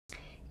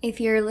If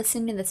you're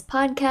listening to this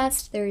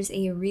podcast, there's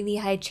a really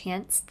high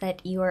chance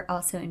that you are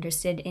also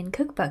interested in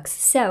cookbooks.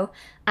 So,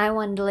 I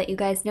wanted to let you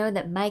guys know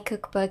that my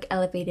cookbook,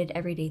 Elevated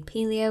Everyday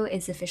Paleo,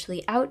 is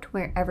officially out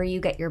wherever you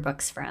get your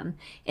books from.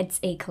 It's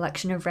a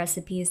collection of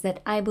recipes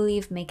that I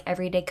believe make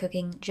everyday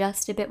cooking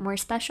just a bit more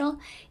special,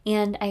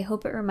 and I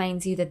hope it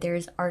reminds you that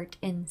there's art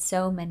in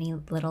so many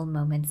little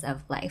moments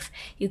of life.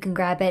 You can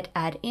grab it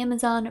at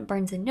Amazon,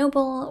 Barnes &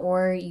 Noble,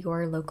 or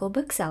your local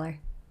bookseller.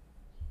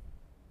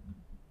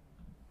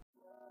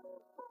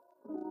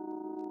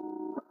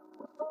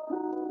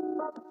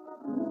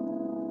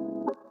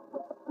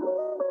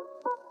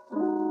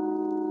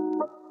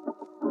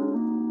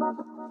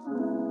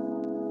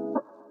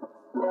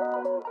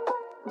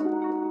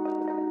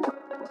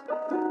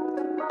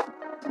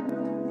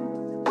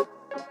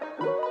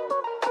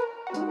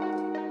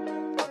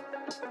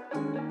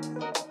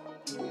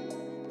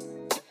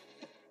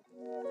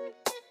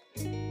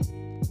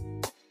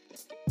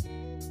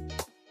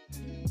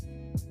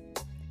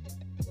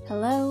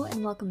 Hello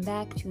and welcome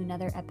back to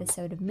another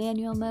episode of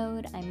Manual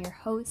Mode. I'm your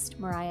host,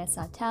 Mariah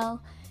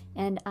Sautel,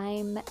 and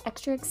I'm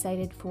extra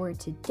excited for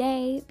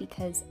today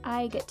because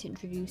I get to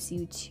introduce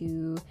you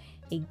to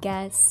a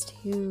guest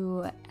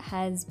who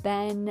has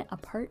been a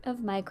part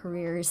of my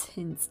career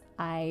since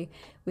I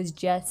was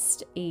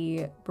just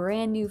a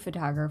brand new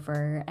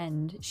photographer,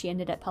 and she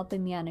ended up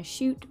helping me on a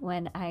shoot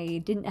when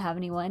I didn't have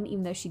anyone,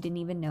 even though she didn't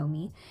even know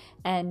me.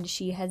 And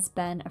she has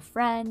been a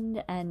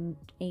friend and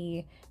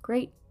a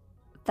great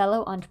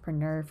fellow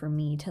entrepreneur for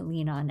me to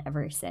lean on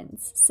ever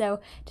since. So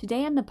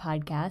today on the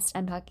podcast,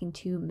 I'm talking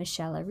to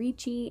Michelle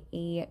Ricci,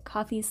 a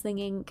coffee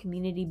slinging,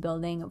 community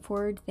building,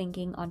 forward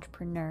thinking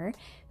entrepreneur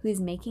who is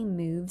making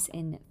moves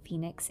in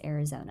Phoenix,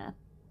 Arizona.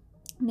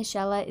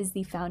 Michelle is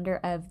the founder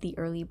of The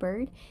Early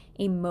Bird,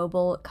 a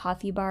mobile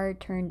coffee bar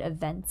turned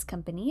events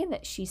company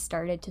that she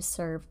started to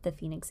serve the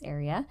Phoenix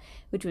area,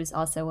 which was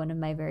also one of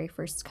my very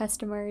first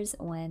customers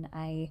when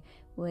I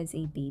was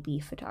a baby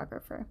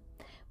photographer.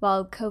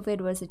 While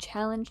COVID was a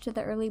challenge to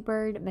The Early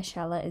Bird,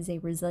 Michelle is a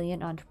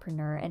resilient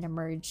entrepreneur and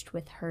emerged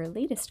with her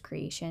latest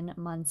creation,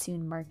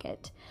 Monsoon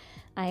Market.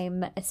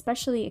 I'm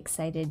especially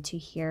excited to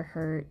hear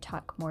her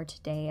talk more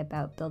today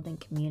about building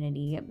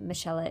community.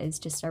 Michelle is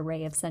just a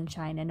ray of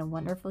sunshine and a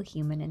wonderful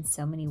human in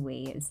so many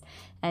ways,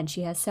 and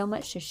she has so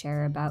much to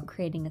share about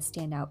creating a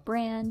standout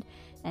brand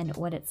and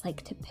what it's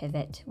like to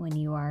pivot when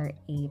you are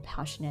a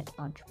passionate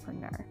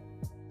entrepreneur.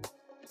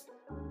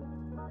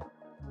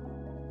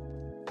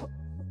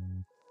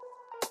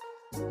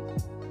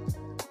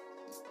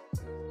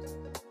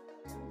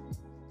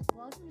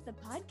 Welcome to the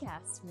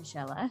podcast,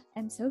 Michelle.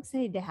 I'm so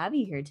excited to have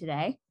you here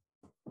today.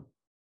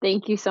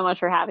 Thank you so much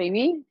for having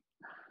me.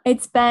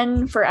 It's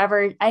been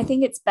forever. I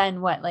think it's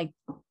been like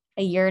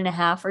a year and a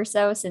half or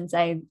so since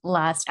I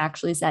last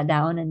actually sat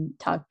down and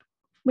talked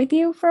with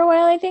you for a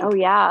while, I think. Oh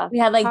yeah. We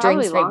had Probably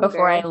drinks right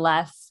before I longer.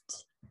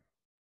 left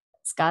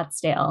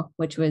Scottsdale,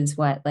 which was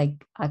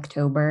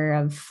October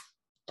of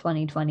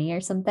 2020 or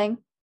something.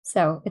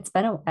 So it's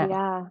been a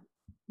while.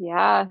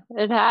 Yeah,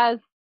 it has.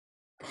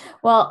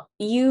 Well,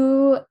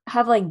 you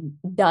have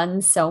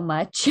done so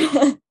much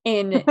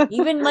in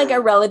even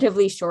a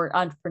relatively short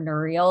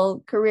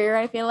entrepreneurial career,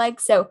 I feel like.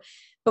 So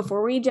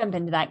before we jump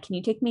into that, can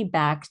you take me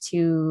back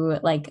to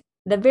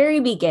the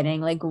very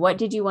beginning? What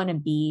did you want to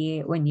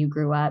be when you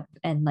grew up,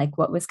 and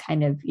what was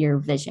kind of your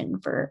vision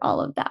for all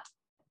of that?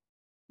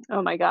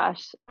 Oh my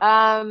gosh.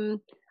 I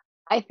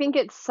think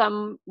it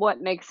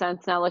somewhat makes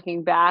sense now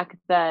looking back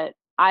that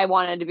I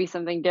wanted to be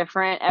something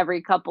different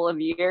every couple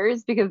of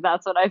years because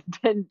that's what I've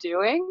been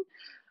doing.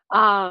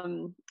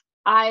 Um,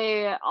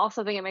 I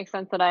also think it makes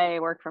sense that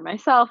I work for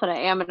myself and I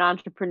am an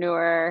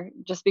entrepreneur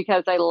just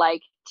because I've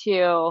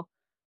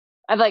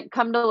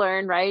come to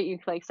learn, right? You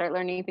start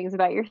learning things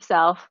about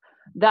yourself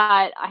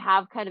that I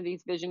have kind of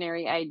these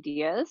visionary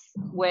ideas,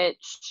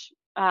 which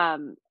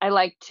I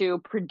like to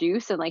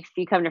produce and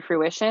see come to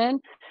fruition.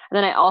 And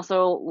then I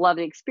also love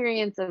the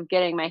experience of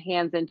getting my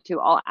hands into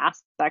all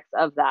aspects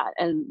of that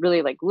and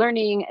really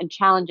learning and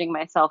challenging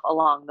myself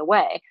along the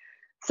way.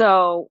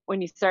 So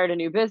when you start a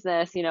new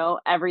business,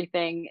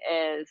 everything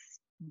is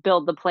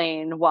build the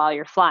plane while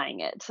you're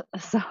flying it.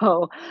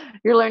 So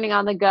you're learning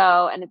on the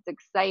go and it's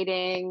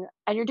exciting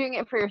and you're doing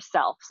it for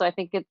yourself. So I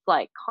think it's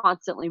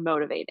constantly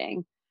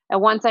motivating.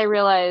 And once I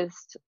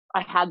realized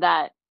I had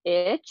that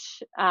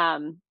itch,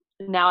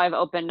 now I've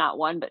opened not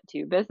one but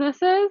two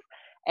businesses.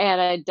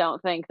 And I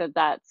don't think that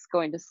that's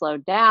going to slow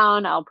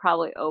down. I'll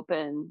probably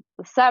open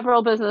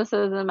several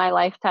businesses in my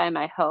lifetime,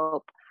 I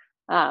hope.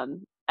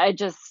 I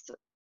just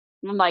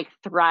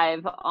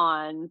thrive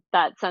on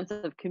that sense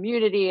of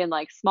community and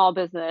small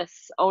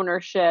business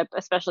ownership,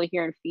 especially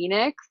here in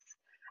Phoenix.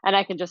 And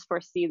I can just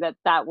foresee that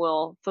that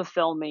will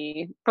fulfill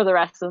me for the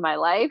rest of my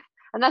life.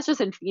 And that's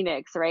just in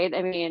Phoenix, right?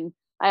 I mean,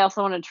 I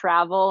also want to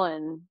travel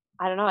and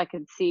I don't know, I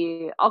could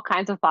see all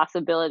kinds of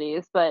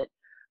possibilities, but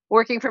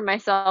working for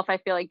myself, I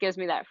feel gives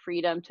me that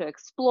freedom to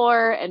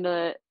explore and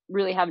to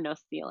really have no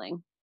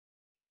ceiling.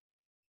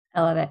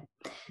 I love it.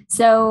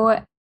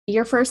 So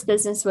your first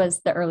business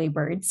was the Early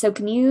Bird. So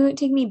can you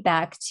take me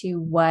back to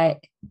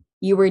what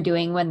you were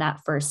doing when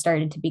that first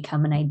started to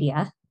become an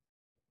idea?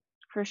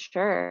 For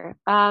sure.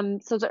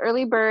 So the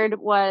Early Bird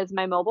was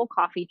my mobile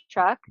coffee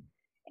truck,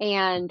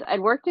 and I'd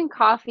worked in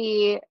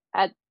coffee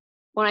at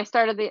when I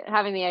started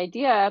having the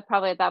idea,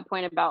 probably at that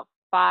point about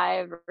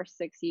 5 or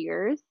 6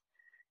 years,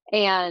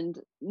 and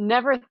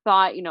never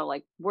thought,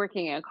 like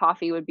working in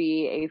coffee would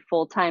be a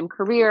full-time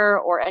career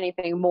or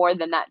anything more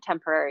than that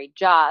temporary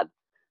job.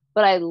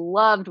 But I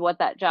loved what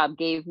that job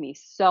gave me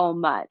so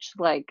much.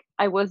 Like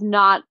I was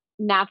not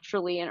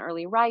naturally an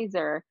early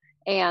riser,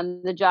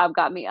 and the job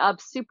got me up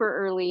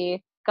super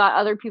early, got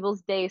other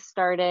people's days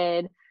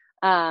started,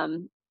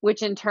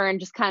 which in turn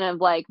just kind of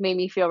like made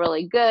me feel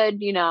really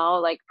good,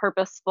 like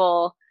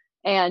purposeful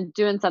and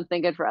doing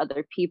something good for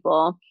other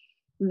people.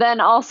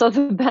 Then also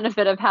the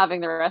benefit of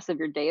having the rest of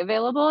your day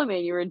available. I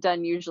mean, you were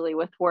done usually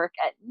with work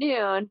at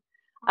noon.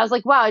 I was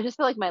like, wow, I just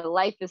feel like my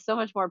life is so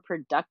much more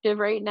productive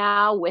right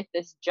now with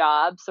this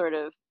job sort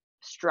of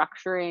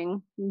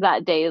structuring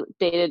that day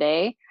to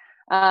day.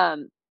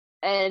 Um,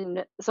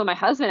 and so my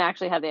husband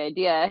actually had the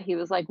idea. He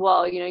was like,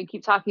 well, you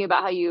keep talking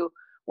about how you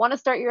want to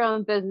start your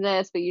own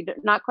business, but you're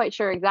not quite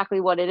sure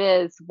exactly what it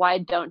is. Why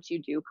don't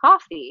you do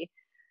coffee?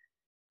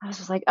 I was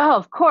just like, oh,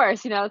 of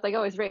course, it's like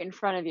always right in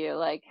front of you.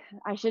 Like,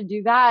 I should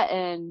do that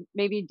and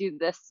maybe do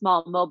this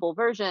small mobile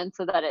version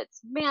so that it's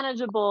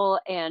manageable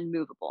and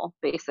movable,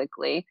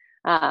 basically.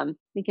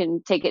 You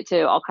can take it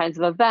to all kinds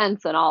of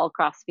events and all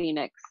across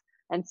Phoenix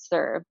and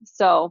serve.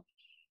 So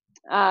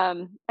I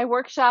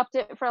workshopped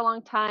it for a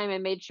long time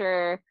and made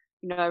sure,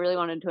 I really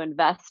wanted to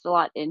invest a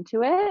lot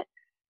into it.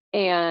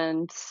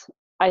 And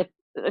I,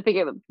 I think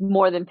it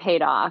more than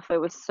paid off. It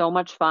was so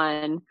much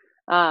fun.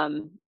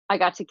 I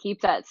got to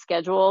keep that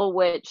schedule,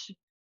 which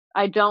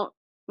I don't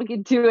we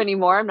could do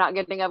anymore. I'm not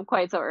getting up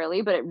quite so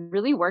early, but it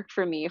really worked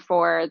for me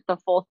for the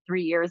full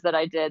 3 years that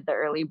I did the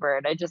Early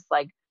Bird. I just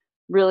like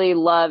really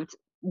loved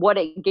what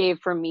it gave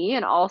for me,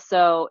 and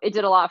also it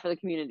did a lot for the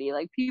community.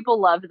 Like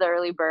people loved the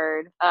Early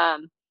Bird.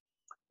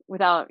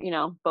 Without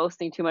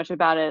boasting too much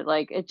about it,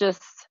 like it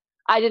just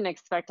I didn't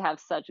expect to have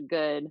such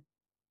good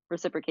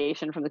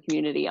reciprocation from the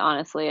community,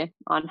 honestly,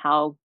 on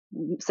how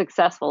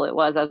successful it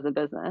was as a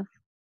business.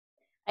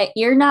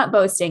 You're not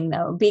boasting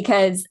though,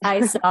 because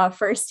I saw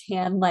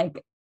firsthand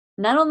like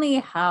not only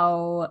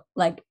how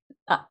like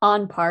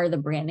on par the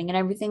branding and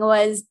everything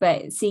was,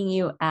 but seeing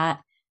you at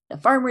the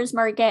farmers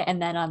market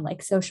and then on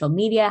like social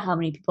media, how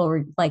many people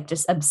were like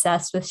just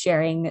obsessed with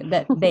sharing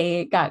that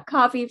they got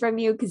coffee from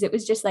you because it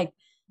was just like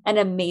an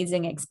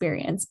amazing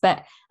experience.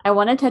 But I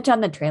want to touch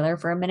on the trailer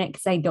for a minute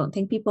because I don't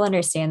think people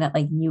understand that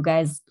like you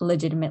guys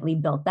legitimately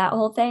built that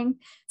whole thing.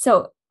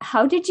 So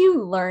how did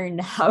you learn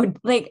how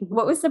like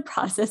what was the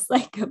process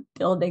like of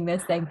building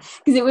this thing?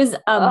 Because it was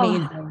Oh,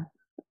 amazing.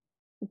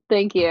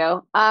 thank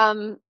you.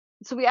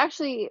 So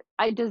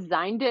I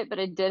designed it, but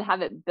I did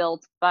have it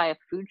built by a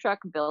food truck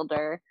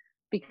builder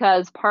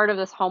because part of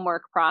this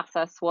homework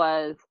process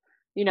was,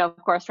 of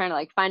course, trying to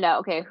like find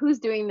out, okay, who's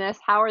doing this?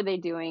 How are they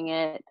doing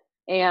it?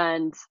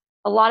 And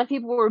a lot of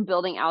people were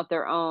building out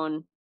their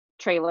own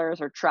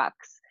trailers or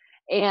trucks.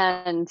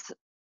 And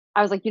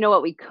I was like, you know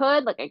what,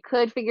 I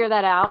could figure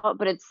that out,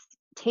 but it's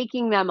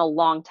taking them a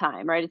long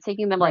time, right? It's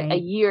taking them like a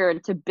Right. year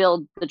to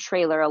build the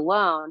trailer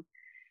alone.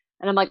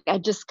 And I'm like, I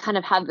just kind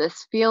of have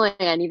this feeling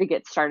I need to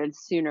get started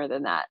sooner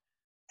than that.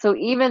 So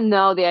even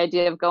though the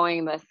idea of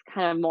going this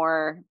kind of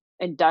more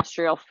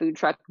industrial food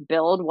truck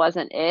build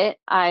wasn't it,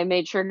 I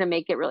made sure to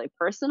make it really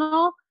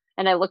personal.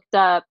 And I looked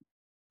up,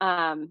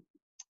 um,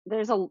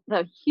 there's a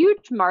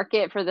huge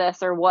market for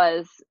this, or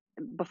was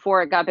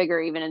before it got bigger,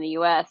 even in the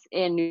US,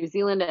 in New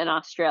Zealand and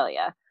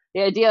Australia.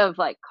 The idea of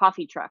like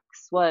coffee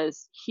trucks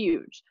was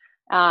huge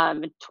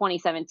in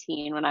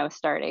 2017 when I was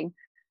starting.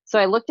 So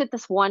I looked at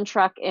this one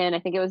truck in, I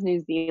think it was New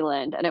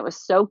Zealand, and it was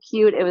so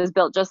cute. It was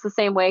built just the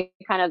same way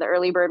kind of the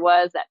Early Bird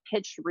was, that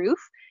pitched roof,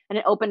 and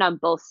it opened on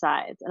both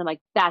sides. And I'm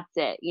like, that's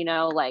it.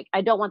 Like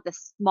I don't want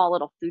this small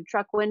little food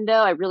truck window.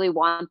 I really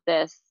want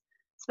this,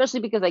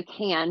 especially because I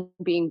can,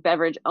 being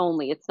beverage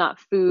only. It's not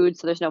food,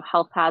 so there's no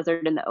health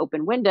hazard in the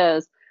open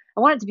windows. I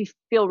want it to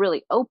feel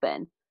really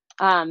open.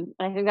 And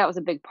I think that was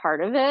a big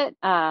part of it.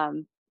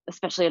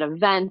 Especially at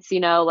events,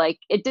 like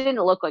it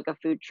didn't look like a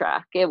food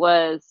truck. It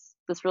was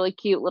this really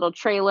cute little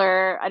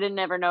trailer. I didn't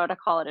ever know how to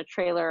call it a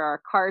trailer or a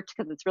cart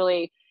because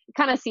it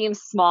kind of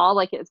seems small,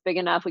 like it's big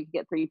enough we could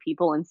get 3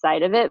 people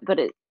inside of it, but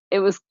it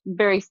was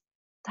very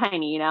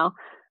tiny.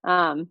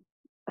 Um,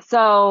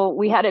 so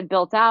we had it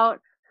built out,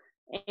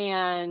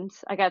 and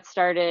I got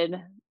started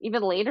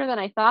even later than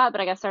I thought,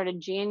 but I got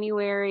started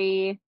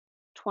January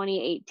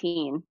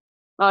 2018.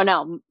 Oh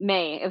no,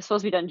 May. It was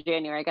supposed to be done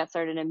January. I got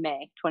started in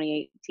May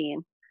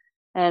 2018.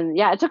 And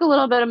yeah, it took a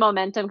little bit of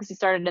momentum because we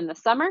started in the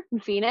summer in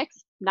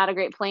Phoenix. Not a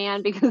great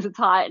plan because it's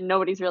hot and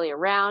nobody's really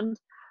around.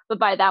 But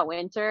by that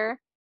winter,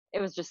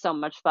 it was just so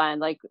much fun.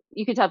 Like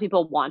you could tell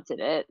people wanted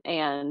it.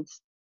 And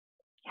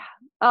yeah,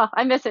 oh,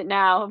 I miss it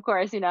now. Of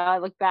course, I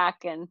look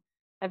back and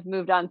I've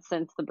moved on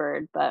since the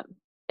bird, but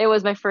it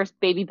was my first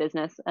baby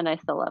business and I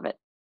still love it.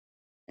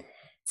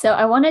 So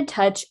I want to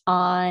touch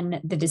on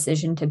the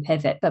decision to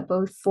pivot, but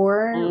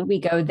before Mm, we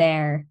go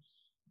there,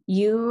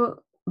 you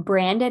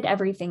branded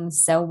everything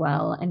so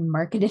well and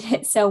marketed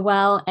it so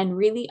well and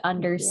really thank you.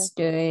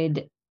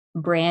 understood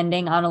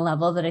branding on a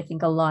level that I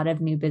think a lot of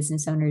new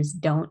business owners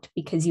don't,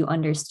 because you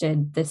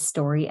understood the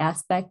story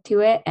aspect to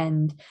it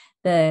and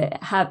the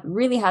have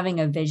really having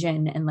a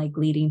vision and like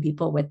leading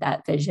people with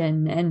that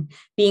vision and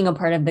being a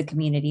part of the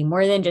community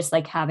more than just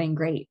like having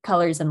great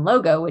colors and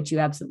logo, which you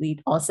absolutely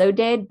also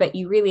did, but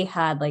you really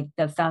had like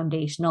the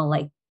foundational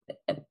like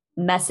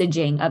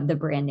messaging of the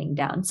branding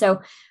down.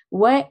 So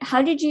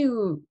how did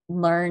you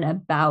learn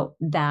about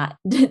that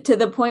to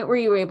the point where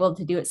you were able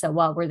to do it so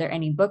well? Were there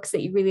any books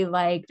that you really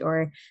liked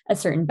or a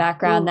certain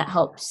background Ooh, that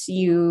helps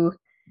you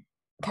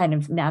kind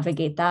of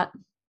navigate that?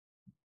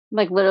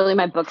 like literally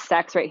my book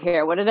stacks right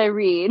here. What did I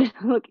read?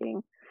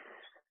 Looking.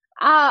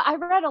 I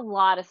read a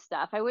lot of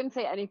stuff. I wouldn't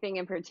say anything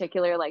in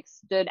particular like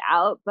stood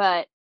out,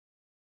 but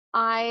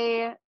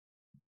I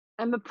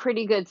am a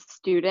pretty good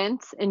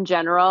student in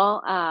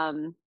general.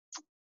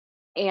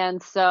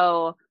 And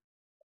so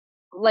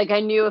like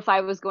I knew if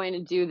I was going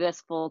to do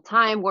this full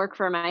time, work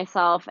for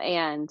myself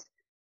and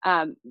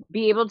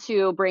be able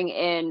to bring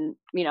in,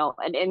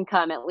 an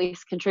income, at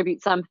least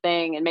contribute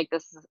something and make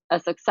this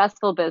a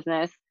successful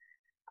business,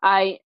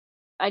 I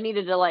I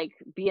needed to like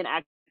be an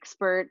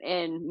expert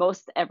in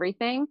most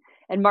everything.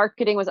 And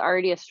marketing was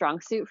already a strong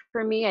suit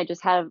for me. I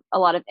just had a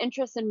lot of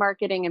interest in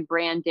marketing and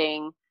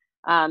branding,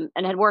 and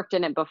had worked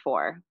in it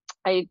before.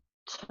 I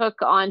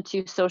took on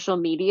to social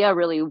media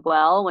really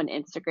well when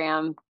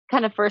Instagram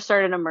kind of first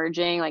started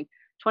emerging, like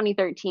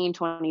 2013,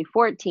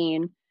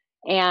 2014.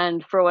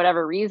 And for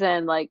whatever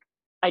reason, like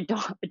I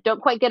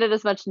don't quite get it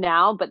as much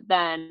now, but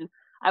then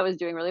I was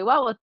doing really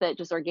well with it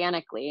just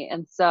organically.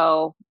 And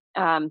so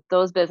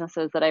those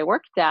businesses that I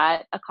worked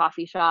at, a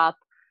coffee shop,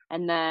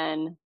 and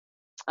then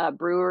a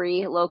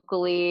brewery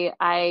locally,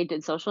 I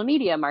did social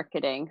media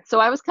marketing. So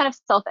I was kind of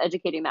self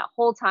educating that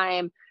whole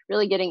time,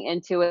 really getting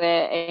into it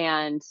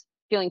and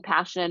feeling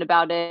passionate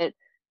about it.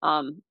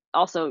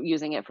 Also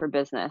using it for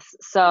business.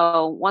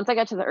 So once I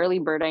got to the early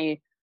bird, I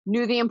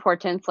knew the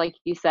importance, like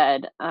you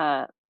said,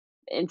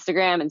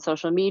 Instagram and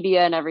social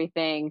media and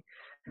everything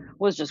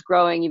was just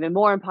growing even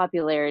more in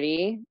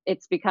popularity.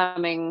 It's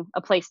becoming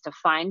a place to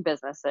find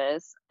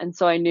businesses. And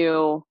so I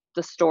knew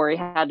the story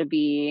had to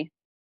be,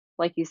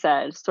 like you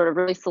said, sort of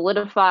really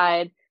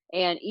solidified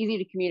and easy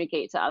to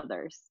communicate to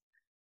others.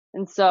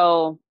 And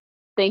so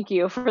thank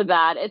you for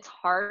that. It's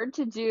hard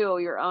to do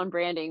your own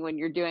branding when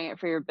you're doing it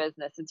for your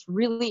business. It's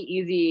really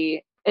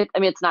easy. I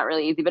mean, it's not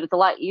really easy, but it's a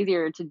lot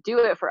easier to do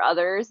it for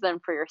others than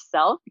for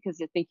yourself because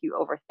you think you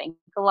overthink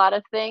a lot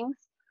of things.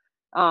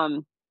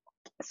 Um,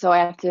 so I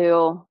have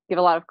to give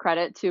a lot of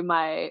credit to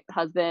my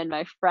husband,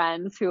 my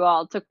friends who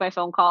all took my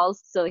phone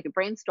calls so they could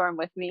brainstorm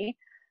with me.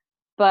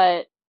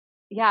 But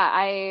yeah,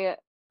 I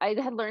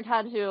had learned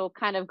how to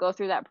kind of go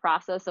through that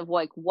process of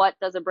like what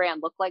does a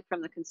brand look like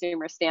from the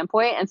consumer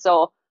standpoint. And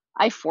so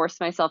I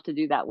forced myself to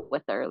do that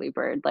with the early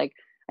bird. Like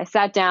I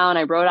sat down,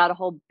 I wrote out a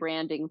whole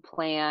branding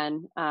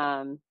plan,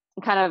 and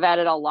kind of had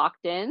it all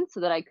locked in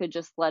so that I could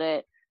just let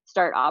it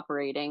start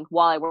operating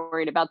while I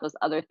worried about those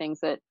other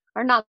things that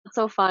are not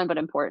so fun but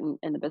important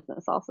in the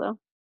business also.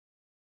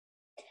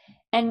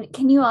 And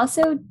can you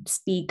also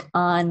speak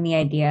on the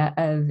idea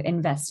of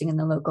investing in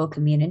the local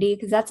community?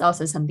 Because that's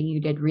also something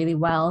you did really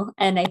well.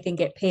 And I think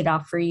it paid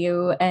off for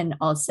you. And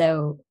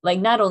also,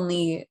 like, not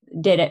only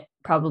did it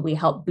probably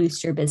help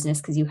boost your business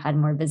because you had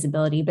more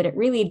visibility, but it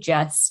really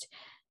just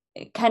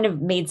kind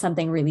of made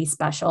something really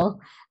special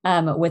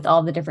with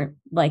all the different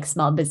like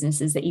small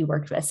businesses that you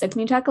worked with. So,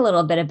 can you talk a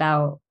little bit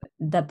about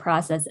the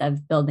process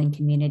of building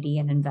community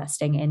and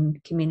investing in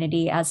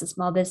community as a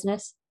small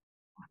business?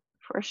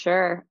 For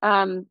sure.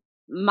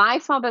 My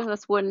small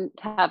business wouldn't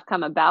have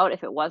come about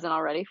if it wasn't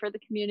already for the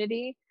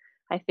community.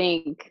 I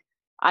think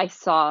I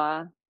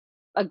saw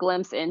a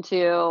glimpse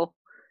into,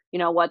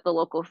 what the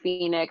local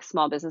Phoenix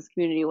small business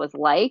community was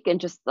like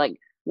and just like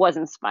was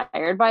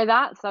inspired by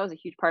that. So that was a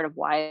huge part of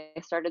why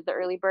I started the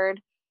Early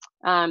Bird.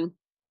 Um,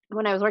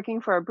 when I was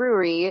working for a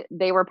brewery,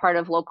 they were part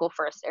of Local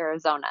First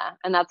Arizona,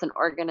 and that's an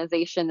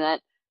organization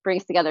that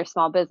brings together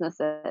small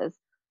businesses.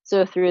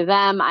 So through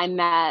them, I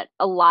met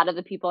a lot of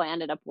the people I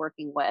ended up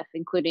working with,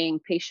 including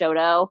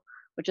Peixoto,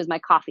 which is my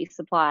coffee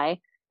supply,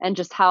 and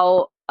just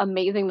how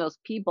amazing those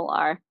people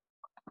are.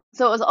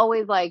 So it was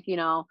always like,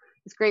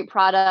 this great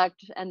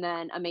product and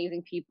then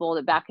amazing people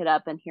that back it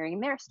up and hearing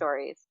their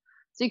stories.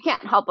 So you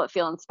can't help but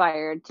feel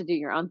inspired to do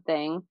your own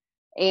thing.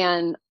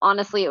 And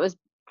honestly, it was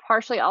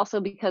partially also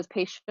because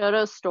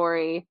Peixoto's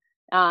story,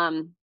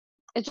 um,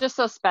 it's just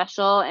so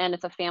special and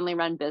it's a family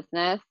run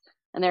business.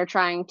 And they're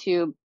trying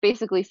to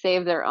basically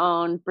save their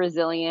own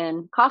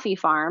Brazilian coffee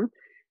farm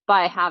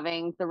by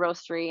having the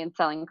roastery and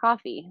selling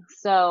coffee.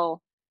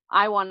 So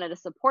I wanted to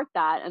support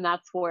that. And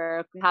that's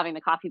where having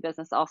the coffee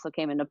business also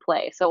came into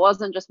play. So it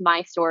wasn't just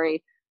my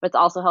story, but it's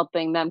also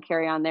helping them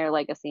carry on their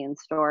legacy and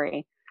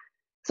story.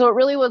 So it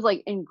really was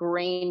like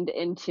ingrained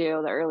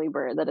into the early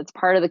bird that it's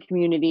part of the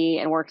community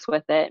and works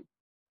with it.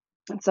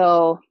 And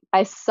so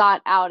I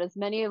sought out as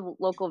many of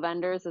local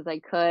vendors as I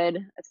could,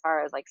 as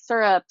far as like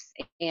syrups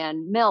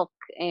and milk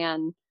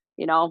and,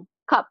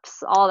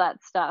 cups, all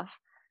that stuff.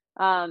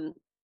 Um,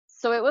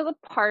 so it was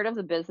a part of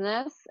the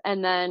business.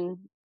 And then,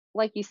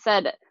 like you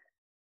said,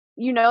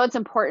 it's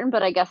important,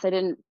 but I guess I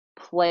didn't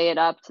play it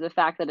up to the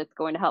fact that it's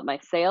going to help my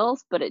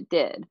sales, but it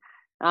did.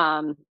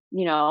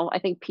 I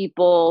think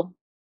people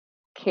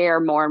care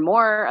more and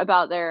more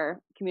about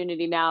their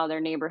community now, their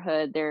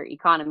neighborhood, their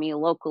economy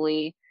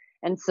locally.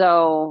 And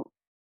so,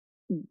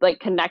 like,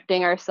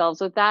 connecting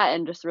ourselves with that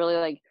and just really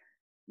like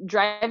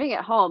driving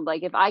it home.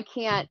 Like, if I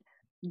can't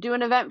do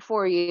an event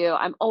for you,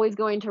 I'm always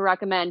going to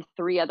recommend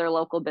 3 other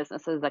local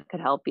businesses that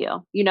could help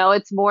you.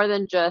 It's more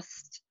than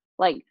just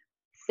like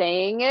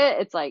saying it,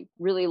 it's like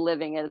really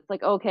living it. It's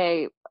like,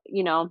 okay,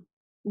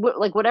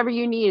 like whatever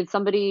you need,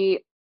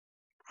 somebody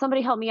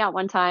helped me out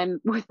one time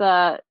with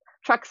a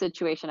truck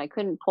situation. I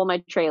couldn't pull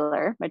my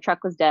trailer. My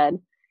truck was dead.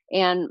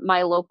 And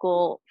my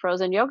local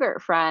frozen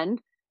yogurt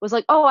friend was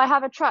like, "Oh, I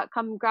have a truck.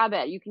 Come grab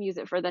it. You can use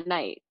it for the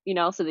night,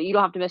 so that you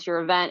don't have to miss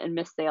your event and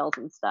miss sales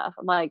and stuff."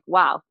 I'm like,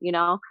 wow,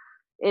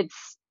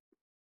 it's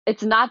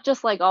it's not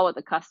just like all what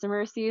the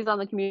customer sees on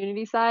the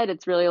community side.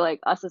 It's really like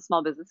us as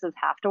small businesses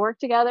have to work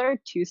together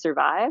to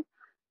survive.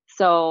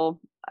 So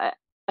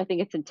I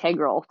think it's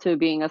integral to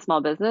being a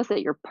small business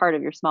that you're part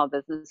of your small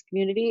business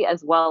community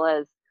as well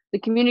as the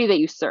community that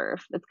you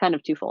serve. It's kind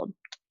of twofold.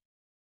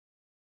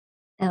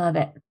 I love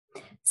it.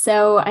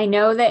 So I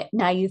know that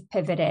now you've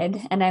pivoted,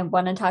 and I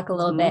want to talk a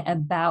little bit Mm-hmm.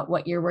 about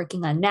what you're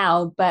working on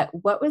now, but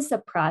what was the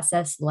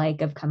process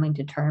like of coming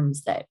to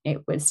terms that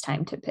it was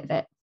time to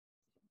pivot?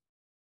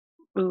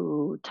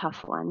 Ooh,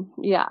 tough one.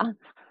 Yeah.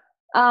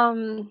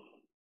 Um,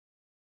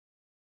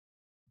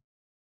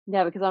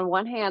 yeah, because on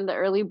one hand, the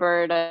early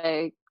bird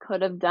I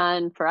could have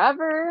done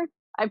forever.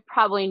 I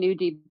probably knew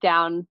deep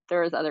down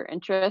there was other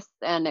interests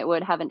and it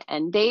would have an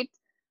end date,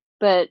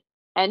 but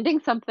ending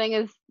something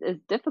is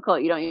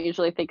difficult. You don't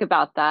usually think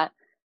about that.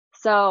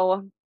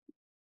 So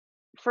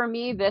for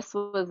me, this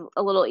was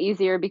a little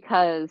easier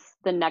because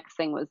the next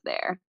thing was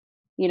there.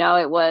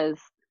 It was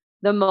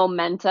the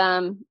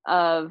momentum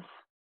of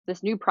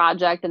this new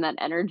project, and that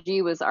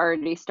energy was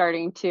already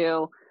starting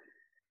to,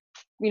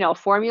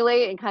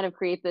 formulate and kind of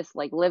create this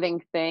like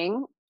living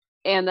thing.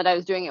 And that I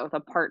was doing it with a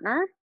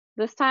partner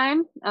this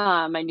time,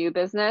 my new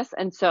business.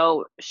 And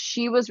so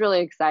she was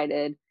really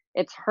excited.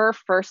 It's her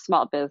first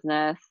small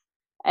business.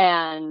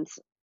 And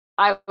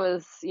I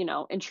was,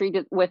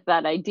 intrigued with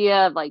that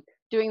idea of like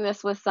doing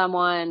this with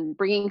someone,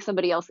 bringing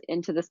somebody else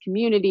into this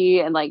community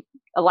and like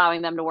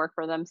allowing them to work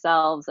for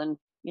themselves and,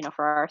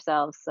 for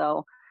ourselves.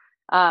 So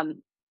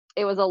um,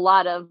 it was a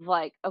lot of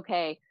like,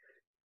 okay,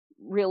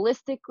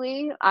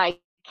 realistically, I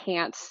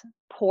can't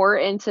pour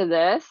into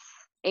this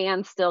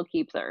and still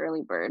keep the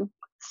early bird.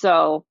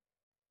 So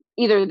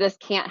either this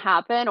can't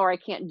happen or I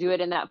can't do it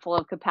in that full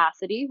of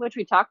capacity, which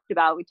we talked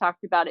about. We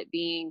talked about it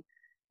being,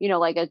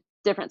 like a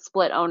different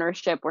split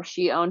ownership where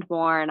she owned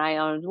more and I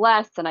owned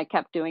less, and I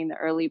kept doing the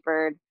early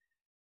bird.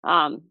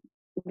 Um,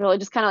 Really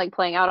just kind of like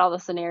playing out all the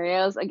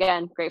scenarios.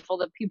 Again,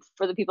 grateful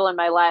for the people in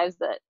my lives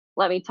that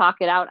let me talk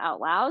it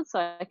out loud so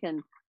I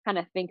can kind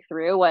of think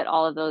through what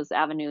all of those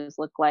avenues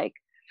look like.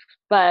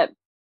 But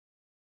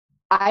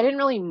I didn't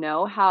really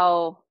know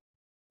how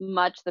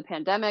much the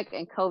pandemic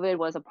and COVID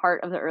was a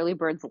part of the early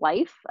bird's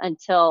life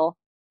until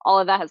all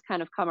of that has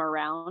kind of come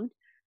around.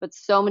 But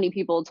so many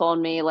people told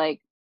me,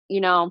 like, you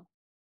know,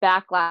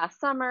 back last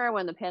summer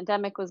when the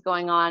pandemic was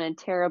going on and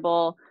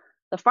terrible,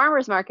 the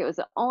farmers market was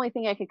the only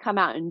thing I could come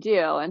out and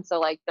do. And so,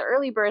 like, the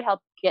early bird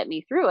helped get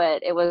me through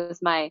it. It was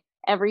my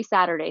every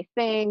Saturday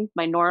thing,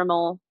 my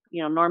normal,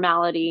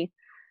 normality.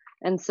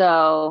 And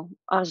so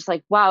I was just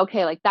like, wow,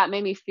 okay, like that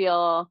made me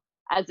feel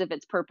as if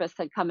its purpose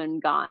had come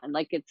and gone.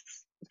 Like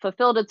it's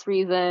fulfilled its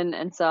reason.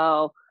 And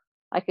so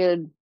I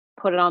could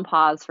put it on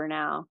pause for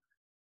now.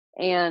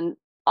 And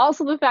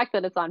also the fact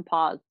that it's on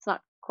pause, it's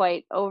not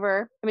quite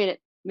over. I mean,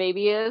 it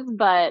maybe is,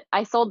 but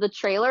I sold the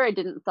trailer, I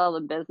didn't sell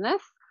the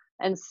business.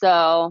 And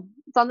so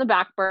it's on the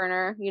back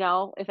burner,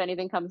 if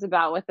anything comes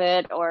about with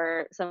it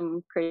or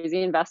some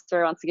crazy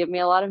investor wants to give me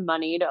a lot of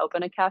money to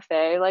open a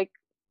cafe, like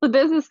the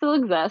business still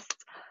exists.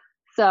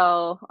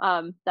 So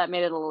that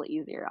made it a little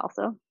easier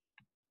also.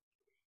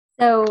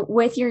 So,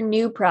 with your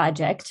new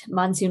project,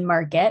 Monsoon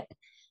Market,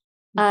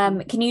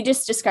 can you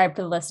just describe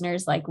for the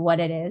listeners like what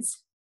it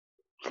is?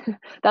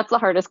 That's the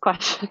hardest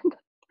question.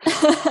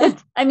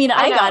 I mean,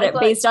 I know, got it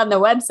like, based on the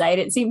website.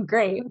 It seemed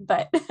great,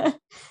 but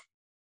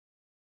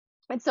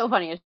it's so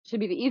funny. It should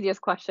be the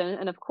easiest question,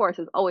 and of course,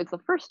 it's always the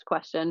first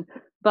question.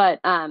 But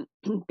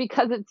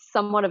because it's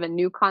somewhat of a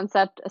new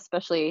concept,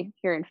 especially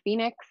here in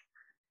Phoenix,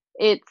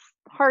 it's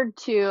hard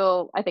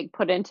to, I think,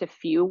 put into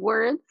few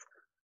words.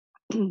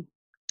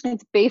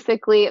 It's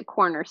basically a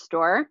corner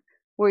store.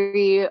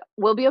 We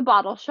will be a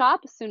bottle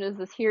shop as soon as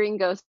this hearing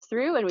goes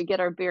through and we get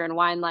our beer and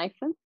wine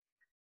license.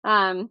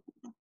 Um,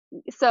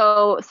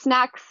 so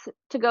snacks,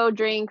 to go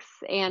drinks,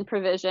 and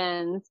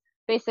provisions,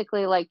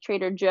 basically like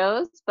Trader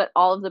Joe's, but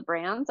all of the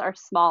brands are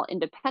small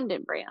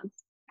independent brands.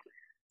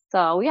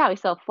 So yeah, we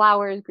sell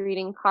flowers,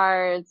 greeting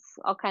cards,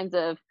 all kinds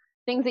of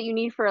things that you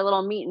need for a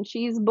little meat and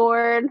cheese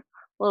board,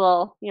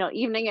 little,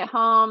 evening at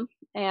home,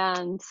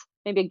 and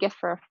maybe a gift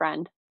for a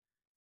friend.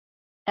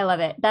 I love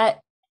it.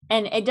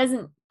 And it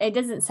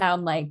doesn't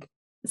sound like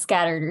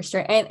scattered or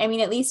straight. I mean,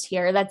 at least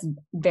here, that's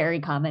very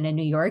common in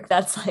New York.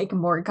 That's like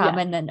more Yes.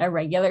 common than a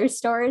regular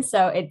store.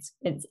 So it's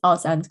all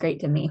sounds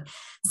great to me.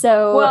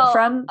 So Well,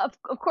 from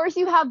of course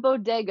you have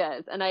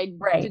bodegas, and I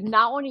right, did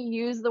not want to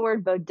use the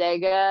word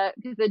bodega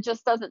because it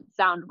just doesn't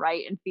sound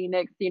right in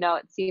Phoenix.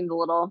 It seems a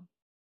little,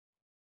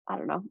 I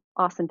don't know,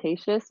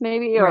 ostentatious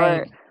maybe, or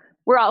right,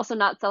 we're also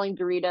not selling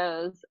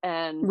Doritos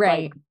and like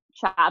right.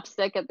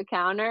 chapstick at the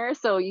counter,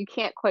 so you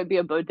can't quite be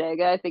a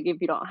bodega, I think, if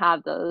you don't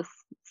have those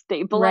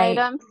staple Right.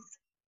 items.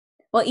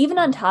 Well, even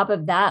on top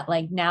of that,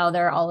 like now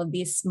there are all of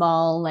these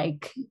small,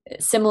 like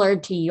similar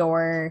to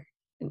your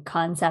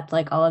concept,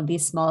 like all of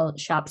these small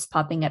shops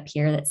popping up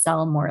here that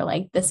sell more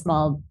like the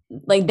small,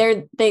 like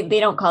they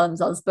don't call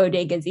themselves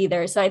bodegas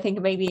either. So I think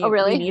Oh, maybe we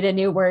really? need a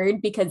new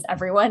word because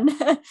everyone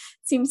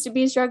seems to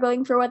be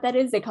struggling for what that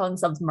is. They call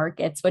themselves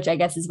markets, which I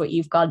guess is what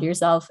you've called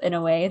yourself in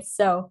a way.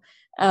 So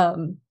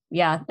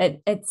yeah,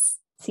 it's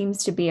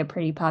seems to be a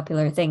pretty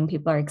popular thing.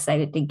 People are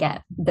excited to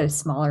get those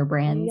smaller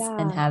brands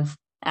and Yeah. have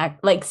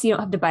act like so you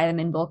don't have to buy them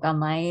in bulk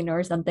online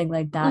or something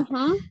like that,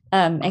 Mm-hmm.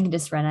 and can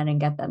just run out and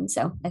get them.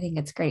 So I think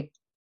it's great.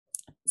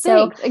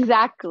 So Thanks.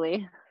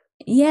 Exactly.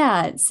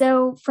 yeah,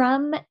 so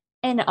from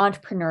an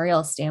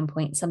entrepreneurial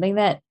standpoint, something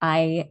that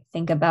I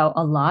think about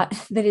a lot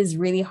that is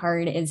really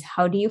hard is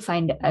how do you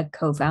find a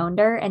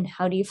co-founder and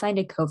how do you find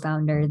a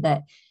co-founder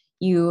that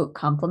you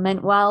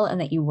complement well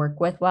and that you work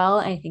with well?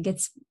 I think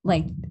it's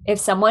like if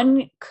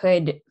someone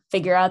could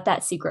figure out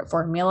that secret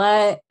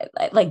formula,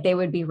 like they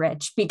would be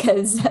rich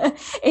because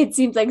it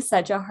seems like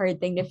such a hard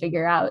thing to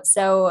figure out.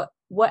 So,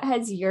 what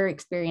has your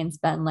experience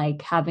been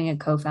like having a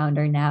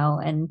co-founder now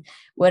and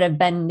what have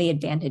been the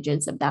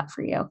advantages of that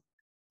for you?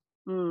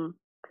 Mm.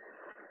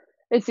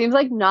 It seems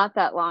like not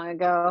that long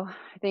ago,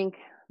 I think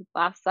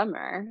last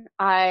summer,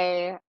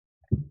 I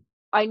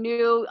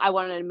knew I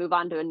wanted to move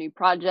on to a new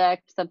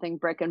project, something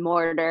brick and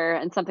mortar,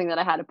 and something that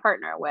I had a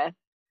partner with.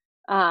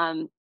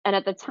 And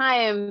at the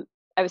time,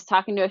 I was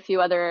talking to a few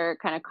other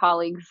kind of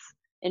colleagues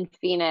in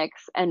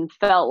Phoenix and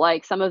felt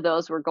like some of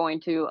those were going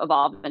to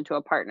evolve into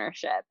a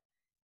partnership.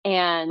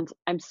 And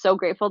I'm so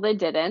grateful they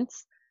didn't.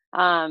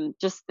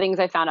 Just things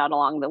I found out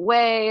along the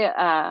way,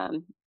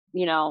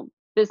 you know,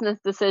 business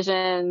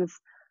decisions.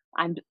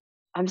 I'm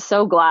I'm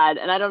so glad.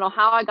 And I don't know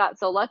how I got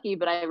so lucky,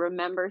 but I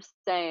remember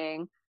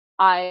saying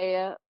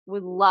I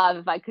would love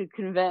if I could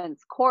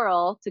convince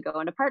Coral to go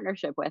into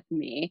partnership with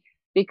me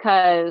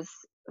because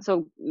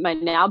so my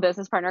now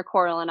business partner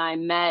Coral and I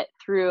met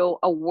through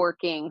a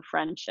working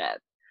friendship.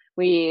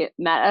 We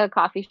met at a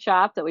coffee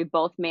shop that we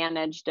both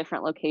managed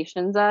different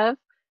locations of,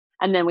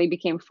 and then we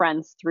became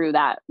friends through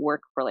that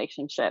work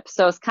relationship.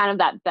 So it's kind of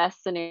that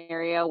best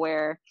scenario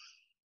where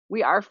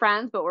we are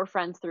friends, but we're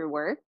friends through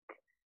work.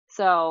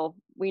 So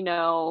we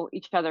know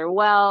each other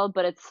well,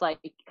 but it's like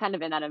kind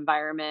of in that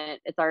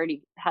environment. It's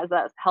already has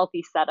that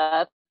healthy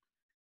setup.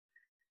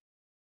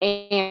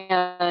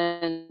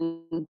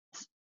 And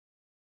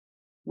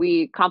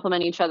we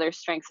complement each other's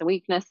strengths and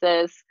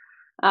weaknesses.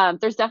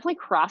 There's definitely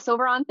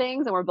crossover on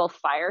things, and we're both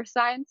fire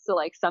signs. So,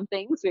 like, some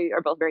things we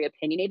are both very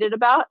opinionated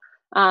about.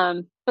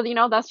 But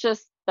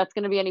that's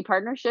going to be any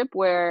partnership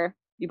where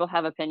you both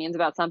have opinions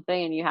about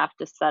something and you have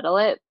to settle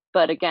it.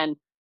 But again,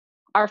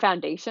 our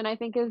foundation, I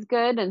think, is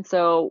good, and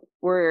so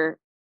we're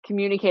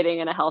communicating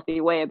in a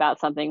healthy way about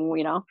something.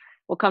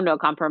 We'll come to a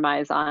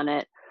compromise on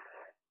it.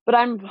 But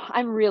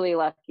I'm really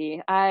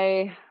lucky.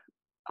 I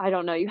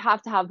don't know. You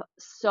have to have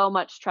so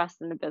much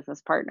trust in a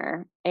business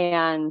partner,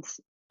 and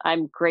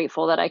I'm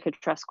grateful that I could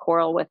trust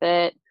Coral with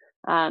it.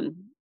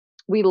 Um,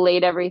 we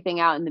laid everything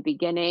out in the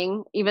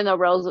beginning, even though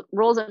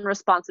roles and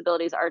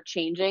responsibilities are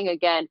changing.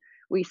 Again,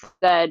 we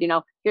said,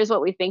 here's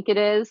what we think it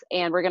is,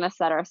 and we're going to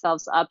set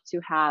ourselves up to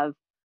have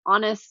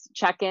honest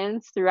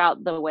check-ins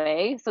throughout the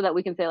way, so that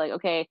we can say like,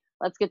 okay,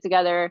 let's get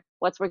together.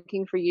 What's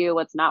working for you?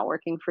 What's not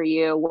working for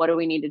you? What do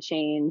we need to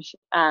change?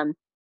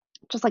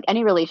 Just like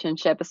any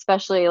relationship,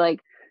 especially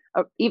like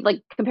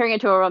comparing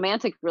it to a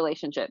romantic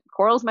relationship.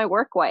 Coral's my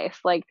work wife.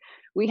 Like,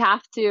 we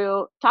have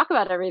to talk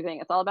about everything.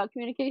 It's all about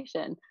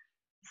communication.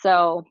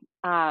 So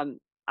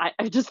I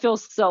just feel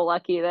so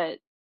lucky that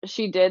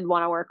she did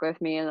want to work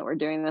with me and that we're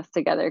doing this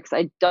together, because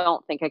I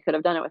don't think I could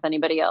have done it with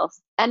anybody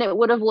else. And it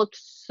would have looked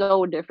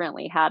so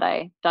differently had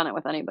I done it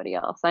with anybody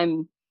else.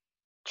 I'm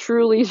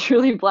truly,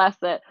 truly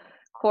blessed that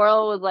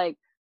Coral was like,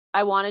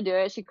 I want to do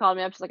it. She called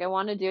me up. She's like, I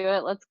want to do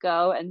it. Let's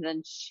go. And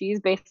then she's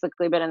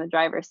basically been in the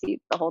driver's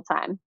seat the whole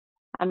time.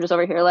 I'm just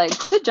over here like,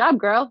 good job,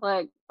 girl.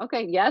 Like,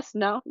 okay, yes,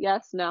 no.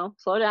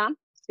 Slow down,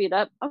 speed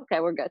up. Okay,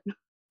 we're good.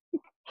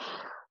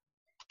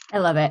 I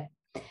love it.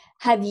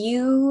 Have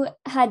you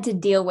had to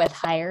deal with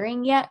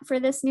hiring yet for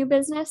this new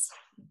business?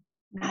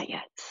 Not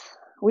yet.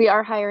 We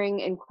are hiring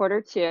in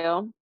quarter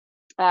two.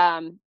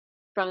 From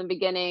the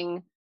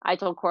beginning, I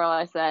told Coral,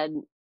 I said,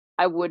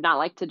 I would not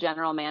like to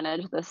general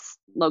manage this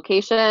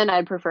location.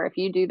 I'd prefer if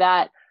you do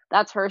that.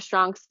 That's her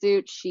strong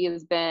suit. She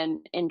has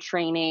been in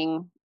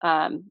training,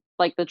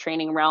 like the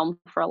training realm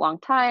for a long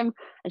time,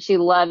 and she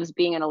loves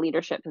being in a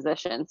leadership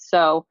position.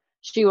 So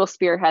she will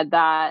spearhead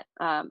that.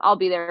 I'll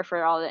be there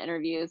for all the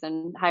interviews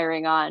and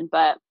hiring on,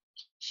 but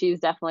she's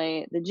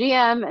definitely the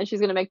GM and she's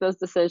going to make those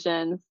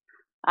decisions.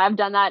 I've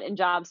done that in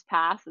jobs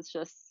past. It's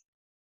just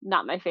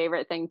not my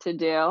favorite thing to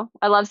do.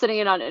 I love sitting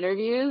in on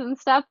interviews and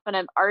stuff, but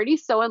I'm already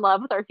so in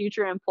love with our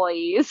future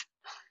employees.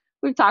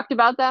 We've talked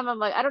about them. I'm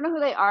like, I don't know who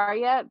they are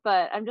yet,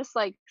 but I'm just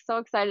like so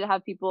excited to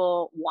have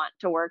people want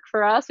to work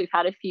for us. We've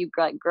had a few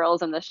like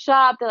girls in the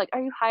shop. They're like,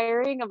 "Are you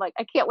hiring?" I'm like,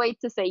 I can't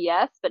wait to say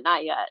yes, but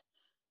not yet.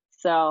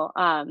 So,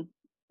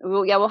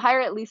 we'll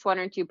hire at least 1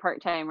 or 2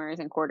 part-timers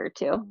in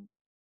Q2.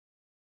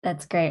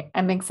 That's great.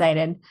 I'm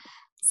excited.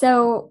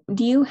 So,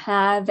 do you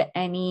have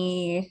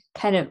any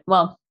kind of,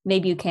 well,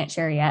 maybe you can't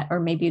share yet, or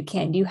maybe you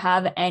can. Do you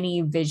have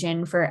any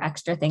vision for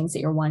extra things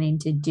that you're wanting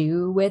to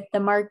do with the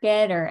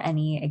market, or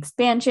any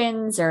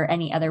expansions or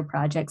any other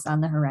projects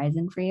on the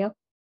horizon for you?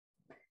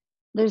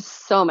 There's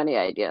so many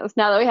ideas.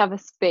 Now that we have a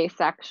space,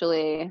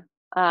 actually,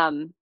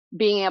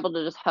 being able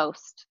to just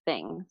host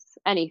things,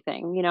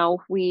 anything,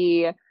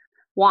 we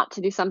want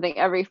to do something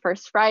every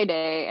first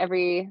Friday of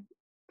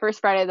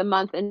the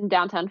month in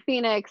downtown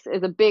Phoenix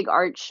is a big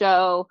art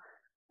show.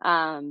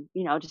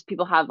 Just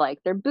people have like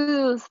their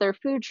booths, their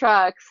food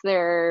trucks,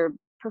 their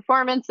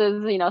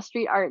performances,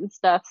 street art and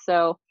stuff.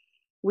 So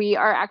we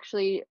are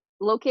actually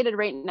located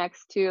right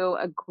next to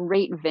a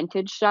great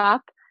vintage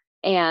shop,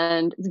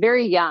 and it's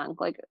very young.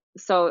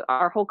 So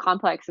our whole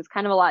complex is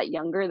kind of a lot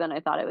younger than I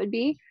thought it would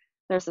be.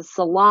 There's a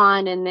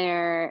salon in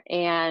there,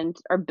 and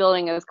our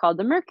building is called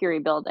the Mercury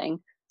Building.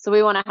 So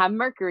we want to have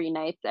Mercury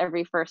nights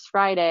every first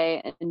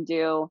Friday and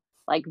do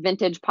like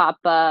vintage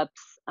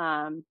pop-ups.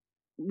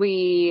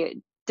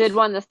 We did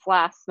one this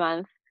last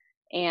month,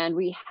 and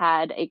we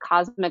had a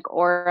cosmic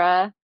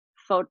aura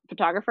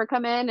photographer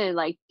come in and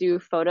like do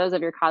photos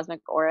of your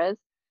cosmic auras.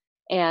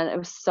 And it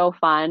was so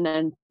fun.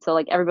 And so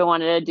like everybody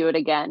wanted to do it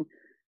again.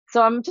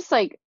 So I'm just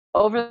like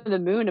over the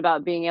moon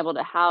about being able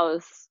to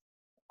house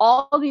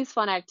all these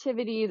fun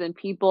activities and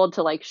people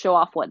to like show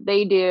off what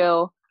they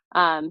do,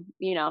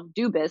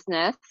 do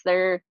business.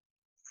 They're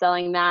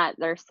selling that.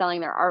 They're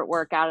selling their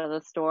artwork out of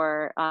the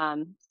store,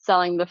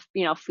 selling the,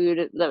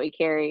 food that we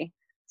carry.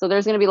 So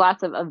there's going to be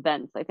lots of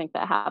events, I think,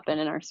 that happen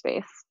in our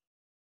space.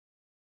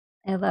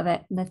 I love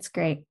it. That's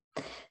great.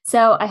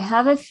 So I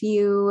have a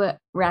few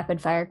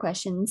rapid fire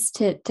questions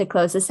to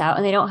close this out,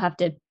 and you don't have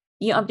to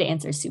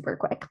answer super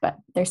quick, but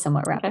they're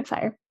somewhat rapid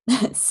fire.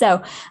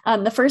 So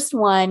the first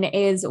one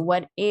is,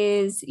 what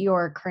is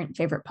your current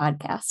favorite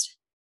podcast?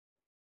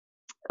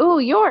 Oh,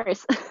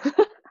 yours.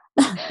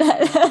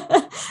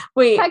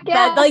 Wait,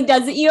 that like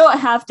doesn't, you don't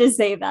have to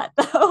say that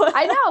though.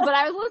 I know, but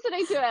I was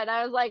listening to it and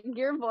I was like,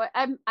 your voice,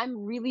 I'm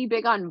really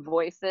big on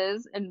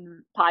voices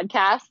and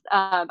podcasts.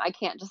 I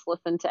can't just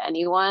listen to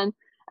anyone.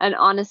 And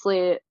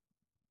honestly,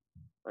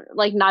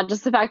 like not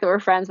just the fact that we're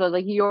friends, but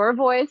like your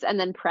voice and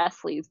then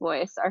Presley's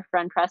voice. Our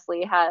friend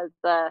Presley has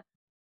the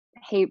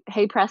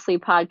Hey Presley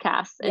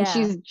podcast, and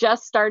she's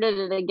just started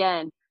it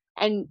again.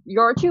 And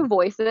your two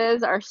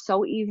voices are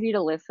so easy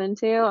to listen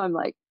to. I'm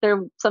like,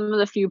 they're some of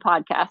the few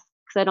podcasts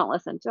because I don't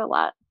listen to a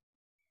lot.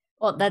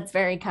 Well, that's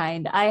very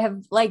kind. I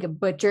have like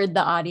butchered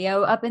the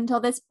audio up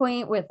until this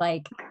point with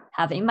like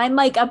having my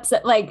mic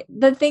upset, like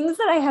the things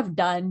that I have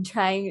done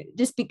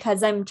just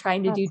because I'm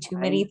trying to do too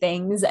many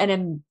things,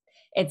 and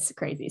it's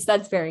crazy. So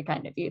that's very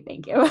kind of you.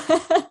 Thank you.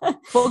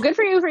 Well, good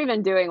for you for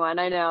even doing one.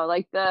 I know,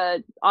 like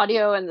the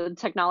audio and the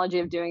technology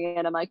of doing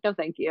it, I'm like, no,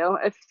 thank you.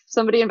 If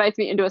somebody invites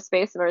me into a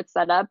space where it's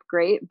set up,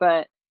 great.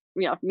 But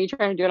me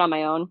trying to do it on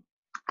my own,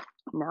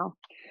 no.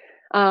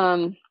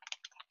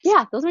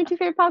 Yeah, those are my two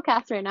favorite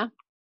podcasts right now.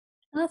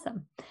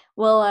 Awesome.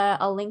 Well,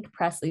 I'll link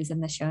Presley's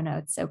in the show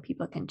notes so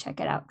people can check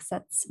it out because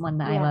that's one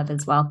that I love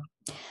as well.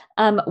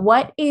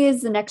 What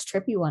is the next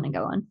trip you want to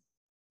go on?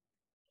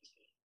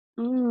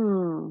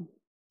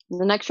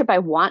 The next trip I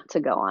want to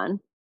go on.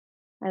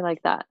 I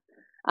like that.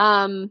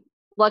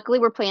 Luckily,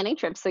 we're planning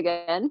trips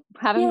again.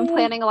 Haven't been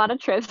planning a lot of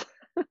trips.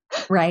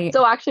 Right.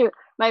 So actually,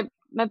 my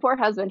poor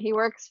husband, he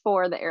works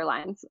for the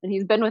airlines and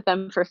he's been with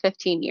them for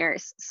 15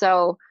 years.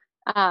 So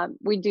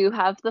we do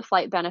have the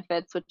flight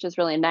benefits, which is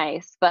really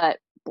nice, but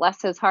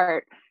bless his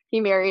heart, he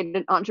married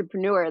an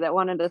entrepreneur that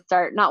wanted to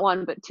start not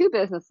one, but 2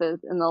 businesses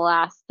in the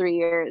last 3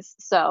 years.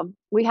 So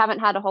we haven't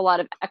had a whole lot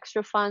of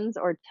extra funds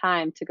or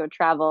time to go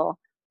travel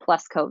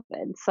plus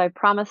COVID. So I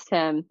promised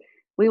him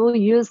we will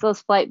use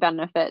those flight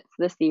benefits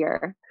this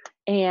year.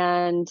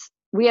 And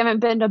we haven't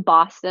been to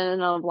Boston in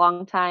a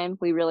long time.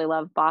 We really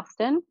love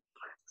Boston.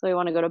 So we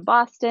want to go to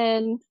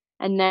Boston.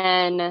 And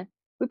then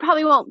we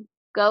probably won't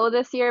go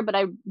this year, but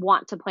I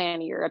want to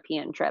plan a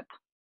European trip.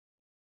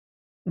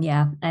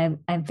 Yeah,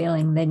 I'm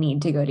feeling the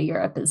need to go to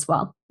Europe as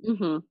well.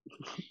 Mm-hmm.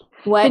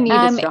 What the need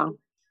is strong.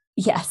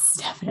 Yes,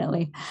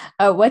 definitely.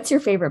 What's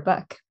your favorite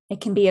book?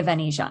 It can be of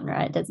any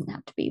genre. It doesn't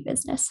have to be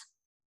business.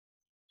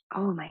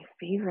 Oh, my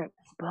favorite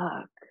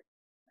book.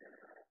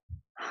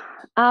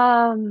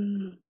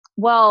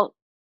 Well,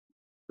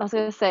 I was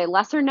gonna say,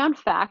 lesser known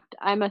fact,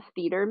 I'm a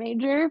theater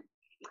major,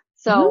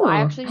 so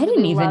I Ooh, actually I didn't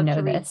really even love know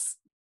to read. this.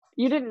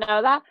 You didn't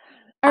know that?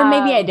 Or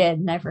maybe I Um, did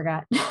and I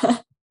forgot.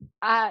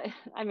 I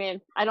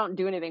mean, I don't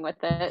do anything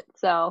with it,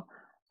 so,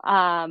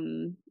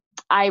 um,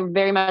 I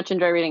very much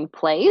enjoy reading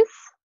plays.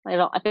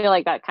 I feel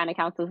like that kinda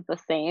counts as the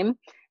same.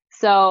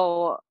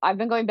 So, I've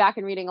been going back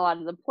and reading a lot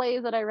of the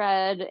plays that I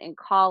read in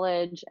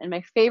college, and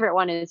my favorite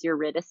one is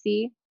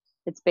Eurydice.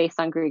 It's based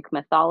on Greek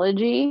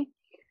mythology.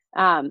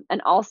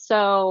 And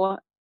also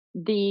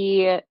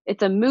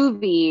it's a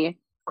movie,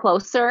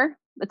 Closer.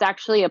 It's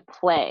actually a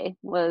play,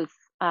 was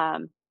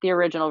the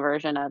original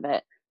version of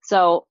it.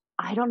 So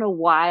I don't know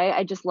why.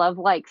 I just love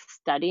like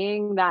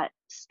studying that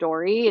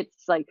story.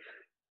 It's like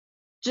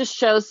just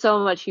shows so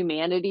much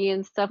humanity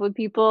and stuff with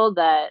people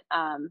that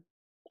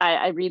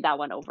I read that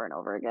one over and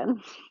over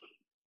again.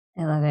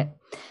 I love it.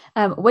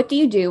 What do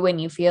you do when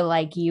you feel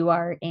like you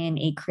are in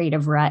a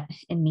creative rut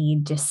and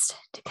need just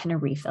to kind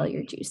of refill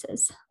your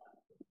juices?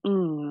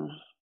 Mm.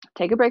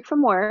 Take a break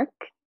from work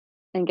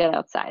and get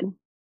outside.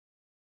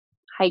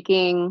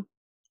 Hiking,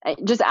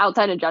 just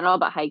outside in general,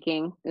 but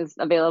hiking is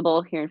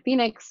available here in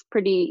Phoenix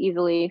pretty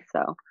easily.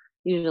 So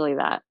usually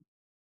that.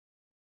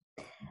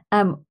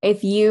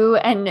 If you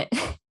and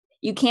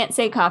you can't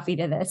say coffee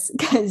to this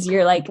because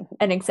you're like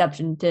an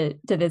exception to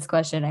this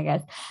question, I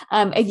guess.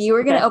 If you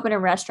were going to Okay. open a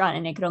restaurant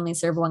and it could only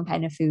serve one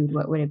kind of food,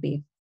 what would it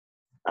be?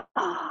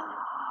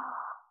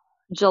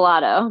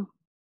 Gelato.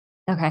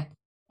 Okay,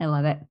 I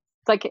love it.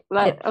 It's like It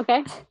that.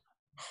 Okay.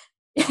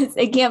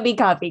 it can't be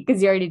coffee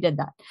because you already did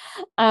that.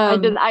 I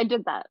did. Um, I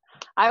did that.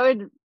 I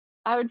would.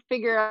 I would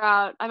figure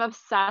out. I'm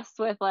obsessed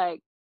with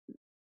like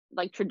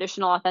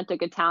traditional,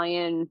 authentic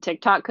Italian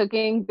TikTok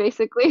cooking.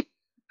 Basically,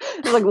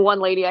 there's like one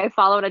lady I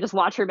follow, and I just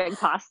watch her make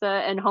pasta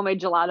and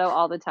homemade gelato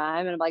all the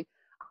time. And I'm like,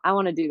 I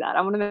want to do that.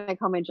 I want to make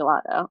homemade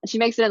gelato. And she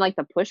makes it in like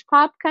the push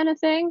pop kind of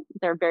thing.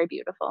 They're very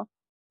beautiful.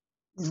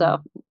 So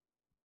mm,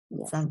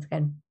 yes, sounds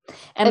good.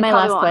 And it my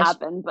probably last won't question,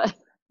 happen, but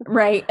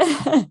right?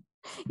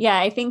 Yeah,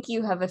 I think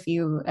you have a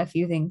few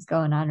things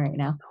going on right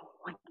now.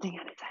 one thing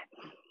at a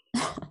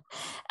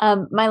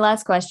time. My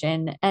last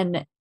question,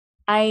 and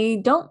I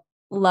don't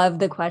love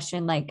the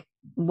question like,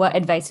 what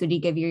advice would you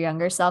give your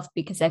younger self?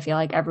 Because I feel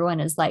like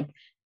everyone is like,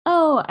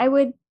 oh, I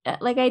would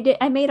like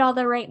I made all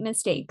the right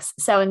mistakes.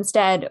 So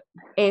instead,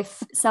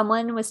 if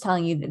someone was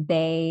telling you that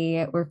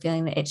they were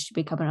feeling the itch to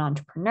become an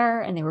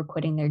entrepreneur and they were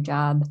quitting their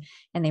job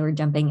and they were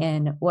jumping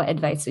in, what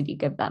advice would you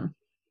give them?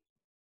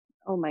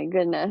 Oh my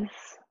goodness.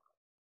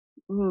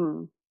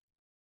 Hmm.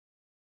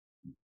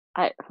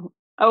 I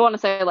I want to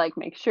say like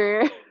make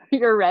sure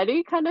you're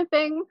ready kind of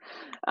thing.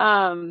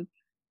 Um,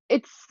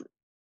 it's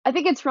I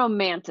think it's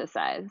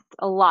romanticized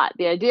a lot.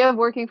 The idea of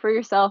working for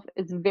yourself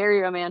is very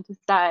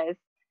romanticized,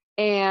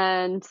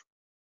 and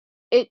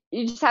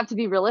you just have to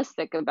be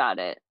realistic about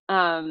it.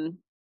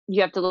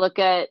 You have to look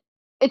at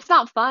it's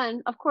not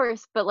fun, of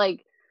course, but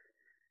like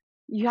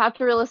you have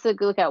to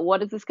realistically look at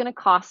what is this going to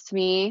cost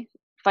me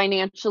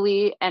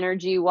financially,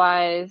 energy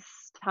wise,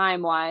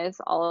 time wise,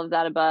 all of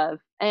that above,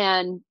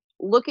 and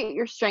look at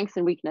your strengths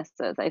and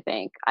weaknesses. I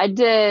think I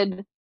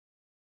did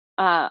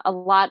a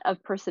lot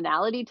of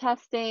personality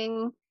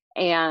testing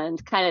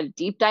and kind of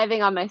deep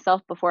diving on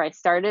myself before I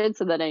started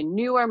so that I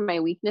knew where my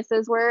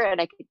weaknesses were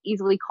and I could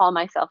easily call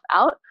myself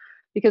out.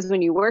 Because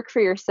when you work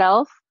for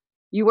yourself,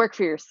 you work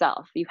for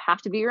yourself. You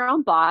have to be your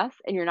own boss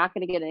and you're not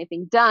going to get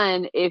anything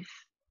done if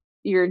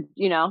you're,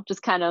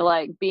 just kind of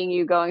like being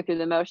you going through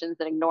the motions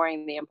and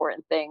ignoring the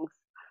important things.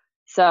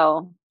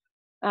 So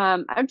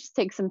I would just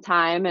take some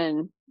time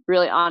and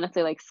really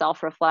honestly like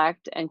self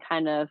reflect and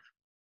kind of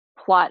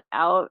plot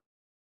out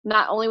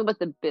not only what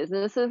the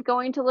business is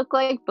going to look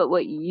like, but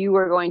what you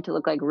are going to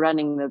look like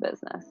running the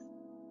business.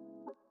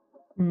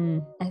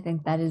 I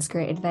think that is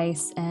great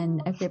advice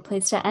and a great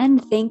place to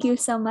end. Thank you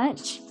so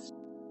much.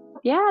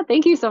 Yeah,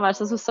 thank you so much.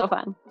 This was so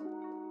fun.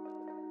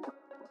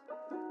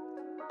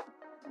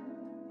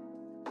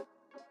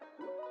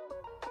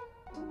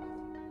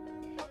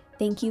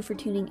 Thank you for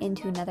tuning in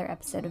to another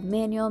episode of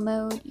Manual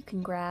Mode. You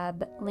can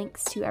grab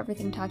links to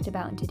everything talked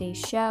about in today's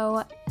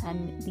show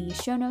and the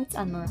show notes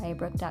on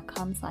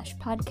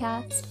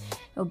mariahbrooke.com/podcast.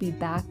 I'll be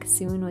back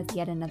soon with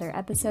yet another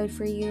episode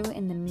for you.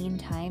 In the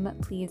meantime,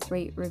 please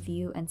rate,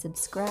 review, and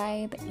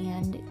subscribe,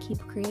 and keep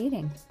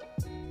creating.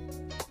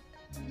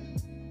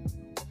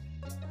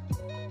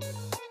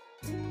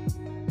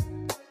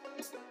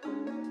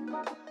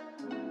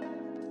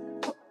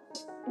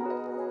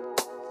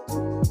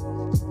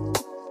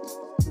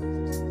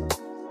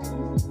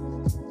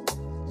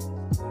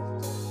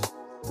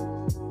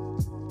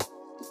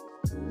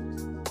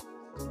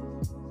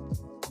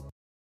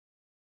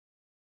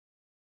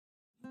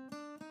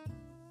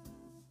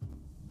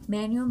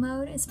 Manual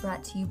Mode is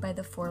brought to you by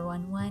the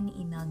 411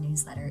 email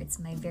newsletter. It's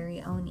my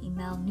very own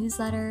email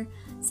newsletter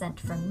sent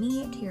from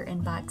me to your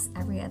inbox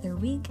every other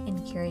week and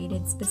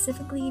curated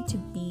specifically to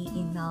be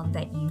email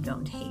that you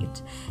don't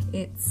hate.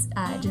 It's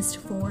just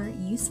 4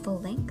 useful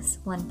links,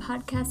 1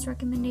 podcast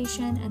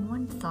recommendation, and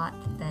 1 thought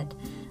that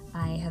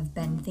I have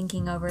been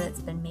thinking over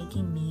that's been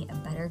making me a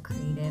better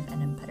creative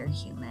and a better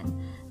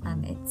human.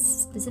 It's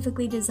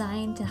specifically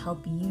designed to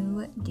help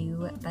you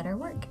do better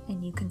work,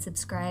 and you can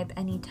subscribe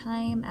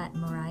anytime at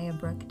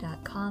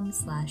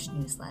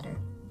mariahbrook.com/newsletter.